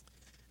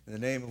In the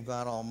name of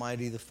God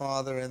Almighty, the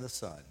Father, and the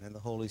Son, and the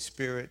Holy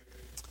Spirit.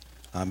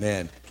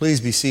 Amen.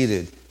 Please be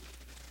seated.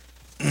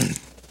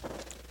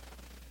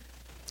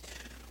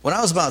 When I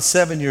was about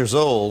 7 years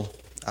old,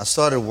 I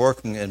started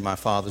working in my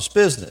father's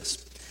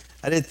business.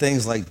 I did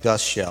things like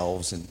dust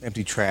shelves and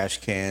empty trash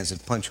cans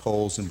and punch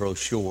holes in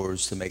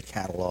brochures to make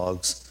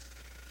catalogs.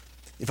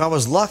 If I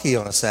was lucky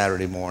on a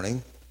Saturday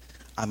morning,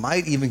 I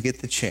might even get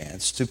the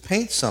chance to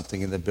paint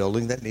something in the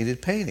building that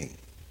needed painting.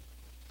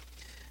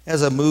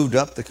 As I moved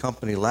up the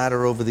company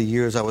ladder over the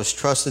years, I was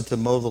trusted to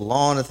mow the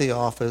lawn at the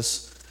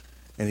office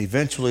and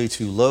eventually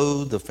to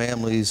load the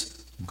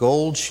family's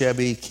gold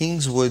Chevy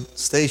Kingswood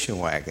station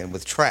wagon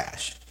with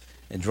trash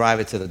and drive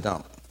it to the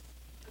dump.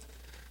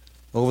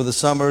 Over the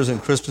summers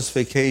and Christmas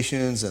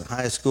vacations in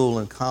high school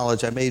and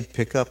college, I made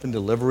pickup and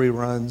delivery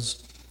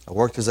runs. I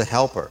worked as a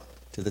helper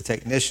to the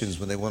technicians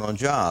when they went on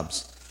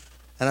jobs.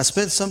 And I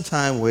spent some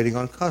time waiting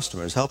on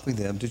customers, helping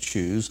them to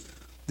choose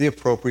the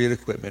appropriate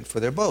equipment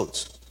for their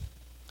boats.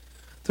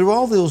 Through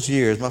all those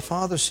years, my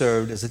father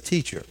served as a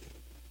teacher,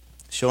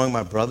 showing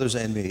my brothers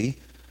and me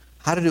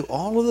how to do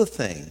all of the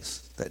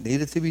things that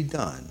needed to be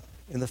done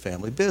in the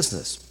family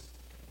business.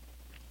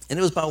 And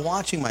it was by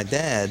watching my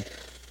dad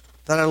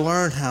that I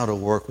learned how to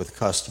work with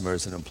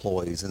customers and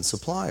employees and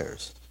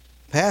suppliers.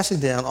 Passing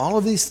down all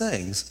of these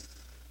things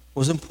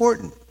was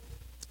important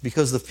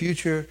because the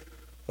future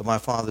of my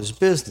father's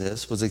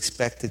business was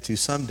expected to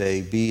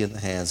someday be in the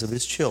hands of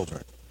his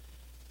children.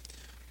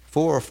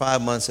 4 or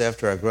 5 months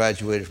after I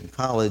graduated from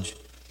college,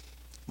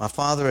 my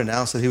father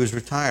announced that he was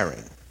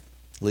retiring,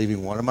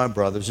 leaving one of my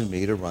brothers and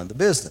me to run the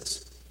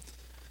business.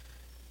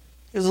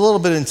 It was a little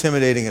bit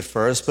intimidating at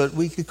first, but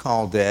we could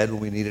call Dad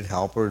when we needed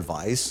help or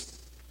advice.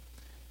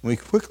 We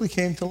quickly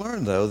came to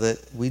learn, though,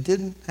 that we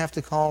didn't have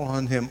to call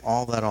on him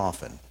all that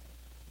often.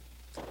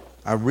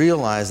 I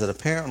realized that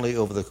apparently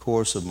over the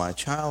course of my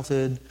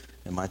childhood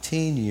and my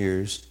teen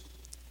years,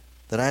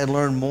 that I had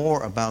learned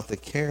more about the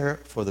care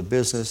for the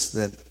business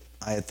than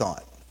I had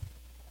thought.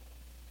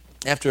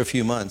 After a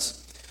few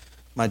months,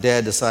 my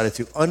dad decided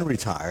to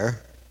unretire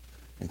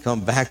and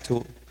come back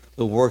to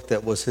the work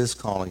that was his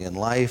calling in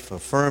life,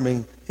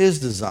 affirming his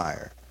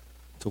desire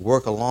to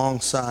work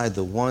alongside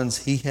the ones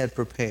he had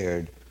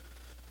prepared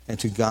and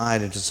to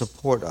guide and to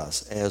support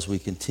us as we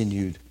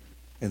continued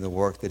in the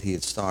work that he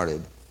had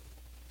started.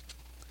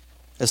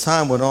 As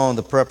time went on,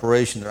 the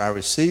preparation that I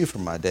received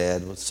from my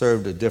dad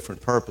served a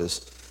different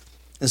purpose.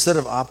 Instead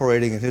of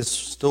operating in his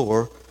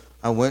store,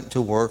 I went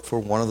to work for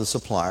one of the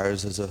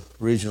suppliers as a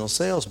regional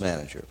sales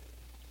manager.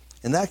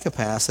 In that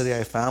capacity,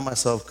 I found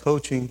myself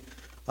coaching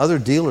other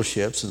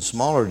dealerships and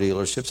smaller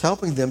dealerships,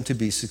 helping them to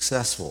be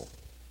successful,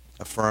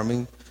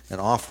 affirming and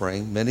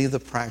offering many of the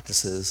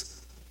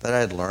practices that I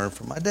had learned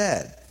from my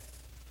dad.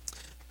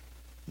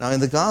 Now, in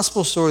the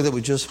gospel story that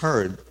we just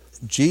heard,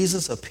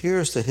 Jesus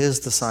appears to his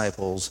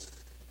disciples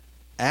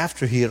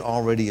after he had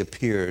already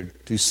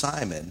appeared to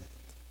Simon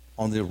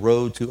on the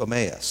road to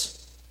Emmaus.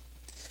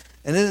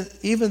 And then,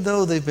 even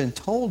though they've been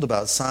told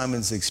about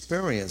Simon's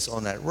experience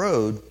on that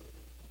road,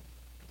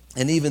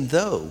 and even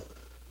though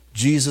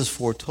Jesus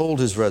foretold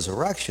his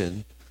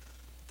resurrection,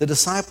 the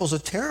disciples are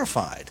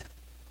terrified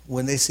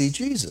when they see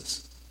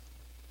Jesus.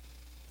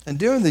 And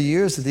during the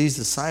years that these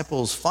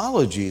disciples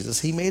followed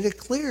Jesus, he made it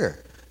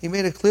clear. He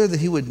made it clear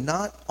that he would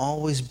not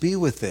always be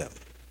with them.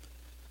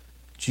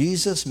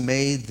 Jesus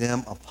made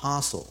them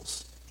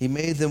apostles. He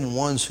made them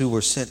ones who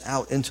were sent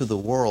out into the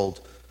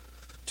world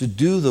to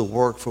do the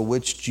work for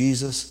which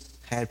Jesus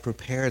had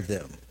prepared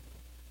them.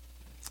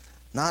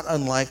 Not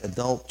unlike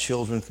adult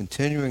children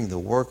continuing the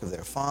work of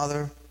their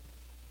Father,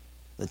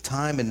 the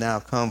time had now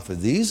come for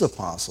these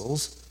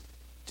apostles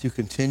to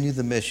continue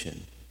the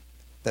mission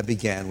that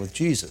began with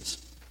Jesus.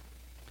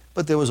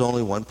 But there was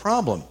only one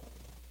problem.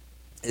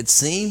 It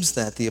seems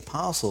that the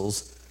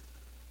apostles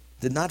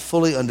did not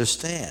fully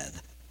understand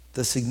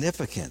the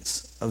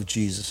significance of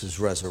Jesus'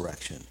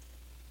 resurrection.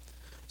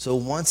 So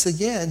once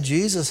again,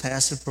 Jesus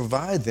has to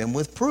provide them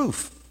with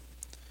proof.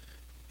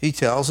 He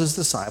tells his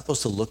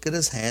disciples to look at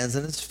his hands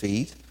and his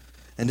feet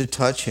and to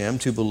touch him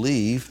to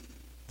believe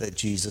that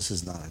Jesus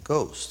is not a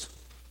ghost.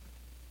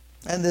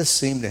 And this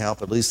seemed to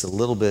help at least a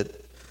little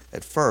bit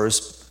at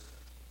first.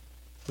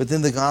 But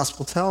then the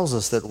gospel tells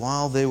us that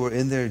while they were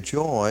in their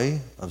joy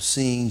of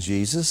seeing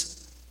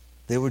Jesus,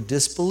 they were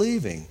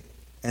disbelieving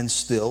and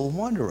still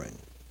wondering.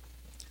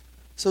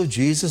 So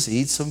Jesus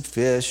eats some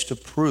fish to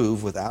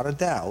prove without a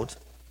doubt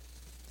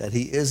that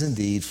he is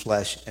indeed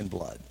flesh and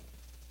blood.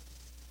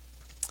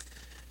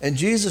 And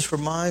Jesus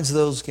reminds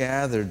those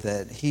gathered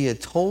that he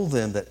had told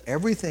them that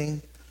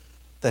everything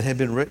that had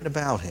been written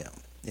about him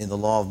in the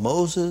law of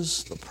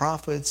Moses, the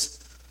prophets,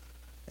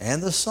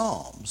 and the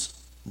Psalms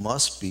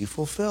must be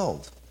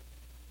fulfilled.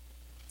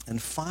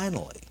 And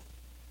finally,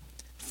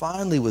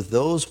 with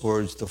those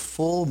words, the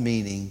full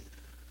meaning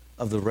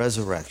of the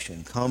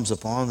resurrection comes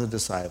upon the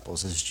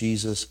disciples as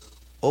Jesus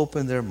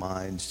opened their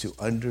minds to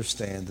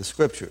understand the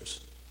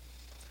Scriptures.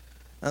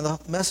 Now,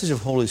 the message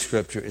of Holy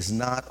Scripture is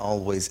not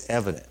always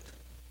evident.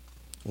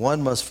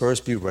 One must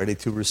first be ready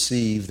to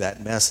receive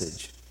that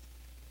message.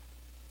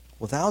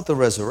 Without the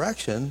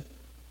resurrection,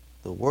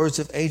 the words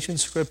of ancient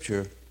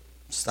Scripture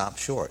stop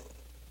short.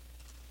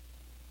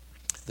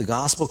 The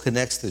gospel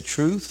connects the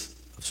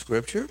truth of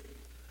Scripture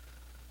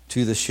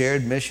to the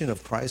shared mission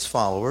of Christ's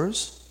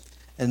followers,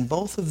 and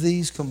both of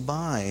these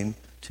combine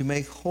to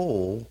make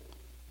whole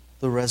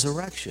the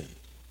resurrection.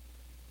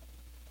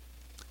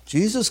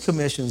 Jesus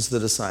commissions the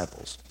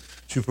disciples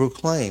to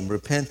proclaim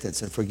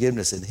repentance and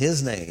forgiveness in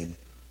his name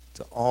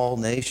to all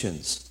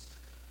nations.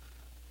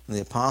 And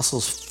the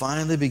apostles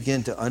finally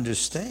begin to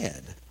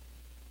understand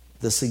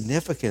the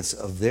significance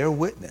of their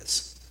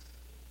witness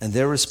and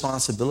their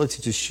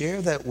responsibility to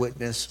share that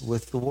witness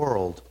with the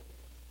world.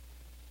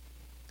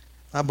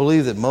 I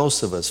believe that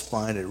most of us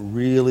find it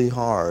really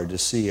hard to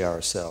see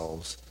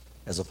ourselves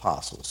as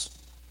apostles.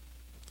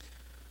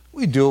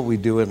 We do what we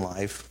do in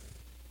life,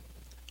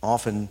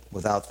 often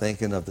without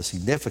thinking of the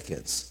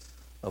significance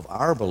of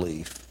our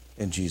belief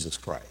in Jesus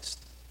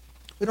Christ.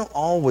 We don't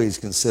always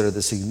consider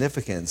the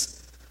significance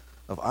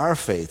of our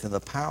faith in the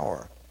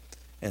power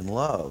and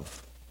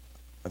love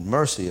and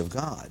mercy of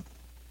God.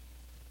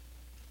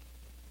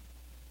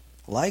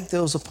 Like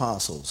those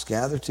apostles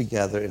gathered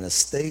together in a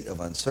state of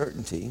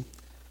uncertainty,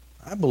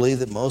 I believe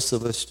that most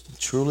of us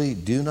truly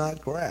do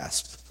not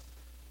grasp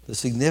the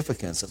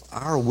significance of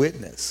our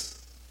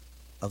witness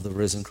of the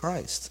risen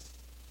Christ.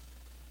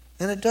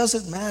 And it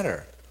doesn't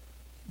matter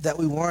that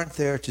we weren't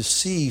there to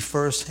see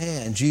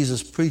firsthand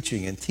Jesus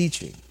preaching and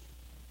teaching.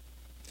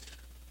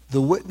 The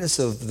witness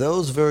of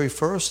those very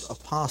first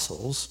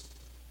apostles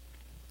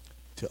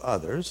to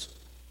others,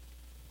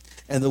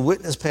 and the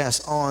witness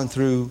passed on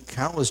through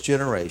countless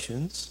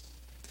generations,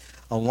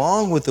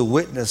 along with the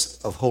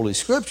witness of Holy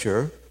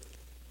Scripture,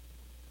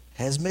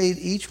 has made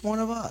each one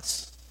of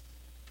us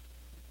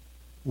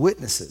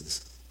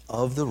witnesses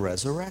of the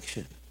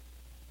resurrection.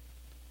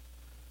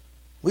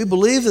 We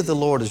believe that the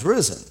Lord is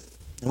risen,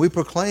 and we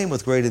proclaim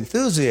with great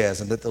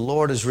enthusiasm that the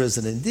Lord is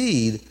risen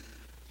indeed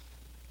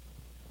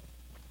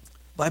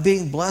by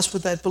being blessed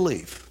with that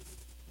belief,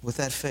 with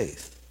that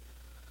faith.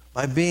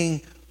 By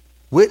being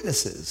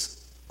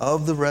witnesses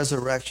of the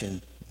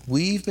resurrection,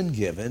 we've been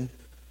given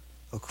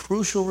a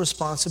crucial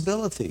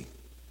responsibility.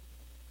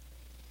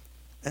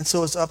 And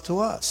so it's up to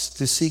us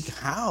to seek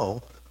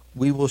how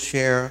we will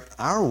share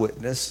our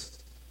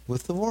witness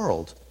with the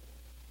world.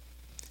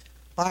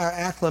 By our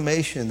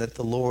acclamation that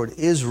the Lord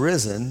is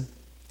risen,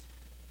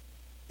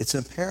 it's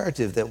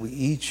imperative that we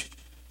each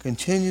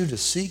continue to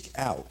seek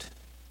out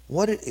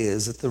what it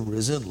is that the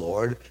risen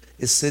Lord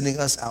is sending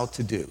us out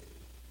to do.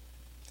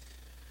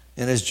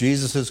 And as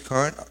Jesus'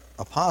 current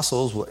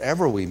apostles,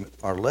 wherever we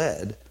are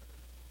led,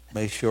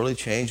 may surely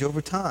change over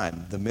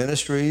time. The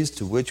ministries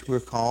to which we're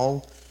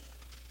called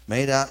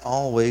may not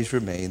always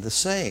remain the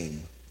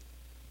same.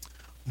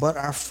 But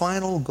our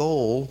final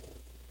goal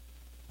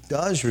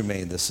does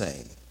remain the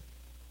same.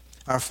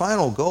 Our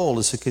final goal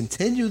is to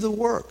continue the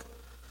work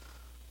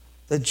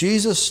that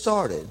Jesus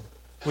started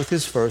with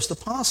his first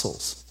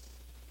apostles.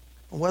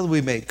 Whether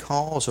we make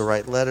calls or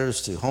write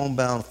letters to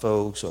homebound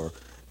folks, or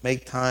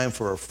make time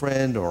for a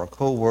friend or a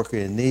co-worker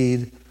in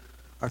need,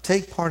 or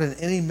take part in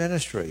any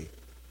ministry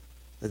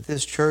that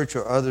this church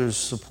or others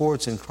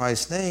supports in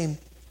Christ's name,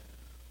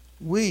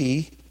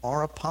 we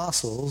are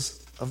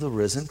apostles of the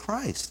risen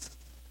Christ.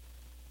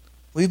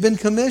 We've been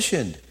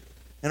commissioned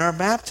in our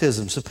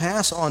baptisms to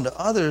pass on to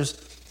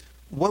others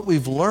what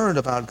we've learned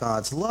about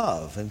God's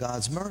love and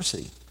God's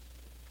mercy.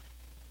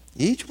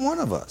 Each one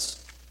of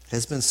us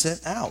has been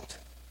sent out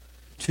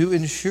to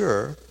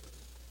ensure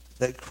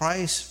that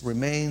Christ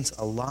remains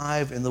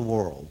alive in the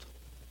world.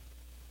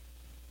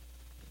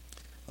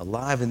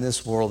 Alive in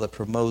this world that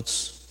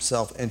promotes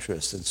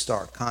self-interest in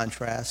stark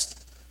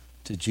contrast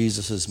to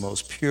Jesus'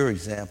 most pure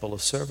example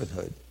of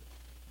servanthood.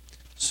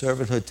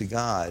 Servanthood to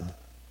God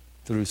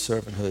through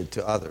servanthood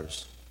to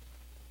others.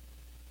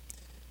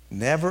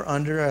 Never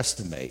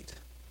underestimate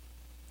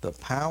the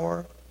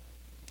power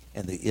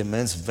and the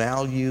immense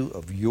value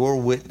of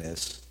your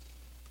witness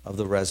of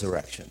the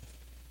resurrection.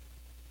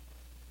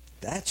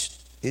 That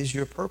is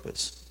your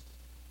purpose.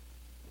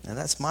 And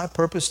that's my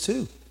purpose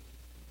too.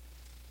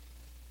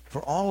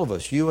 For all of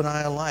us, you and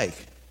I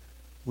alike,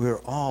 we're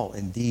all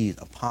indeed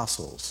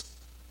apostles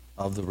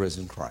of the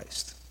risen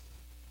Christ.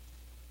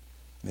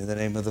 In the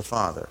name of the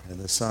Father, and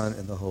the Son,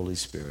 and the Holy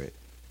Spirit.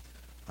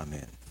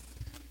 Amen.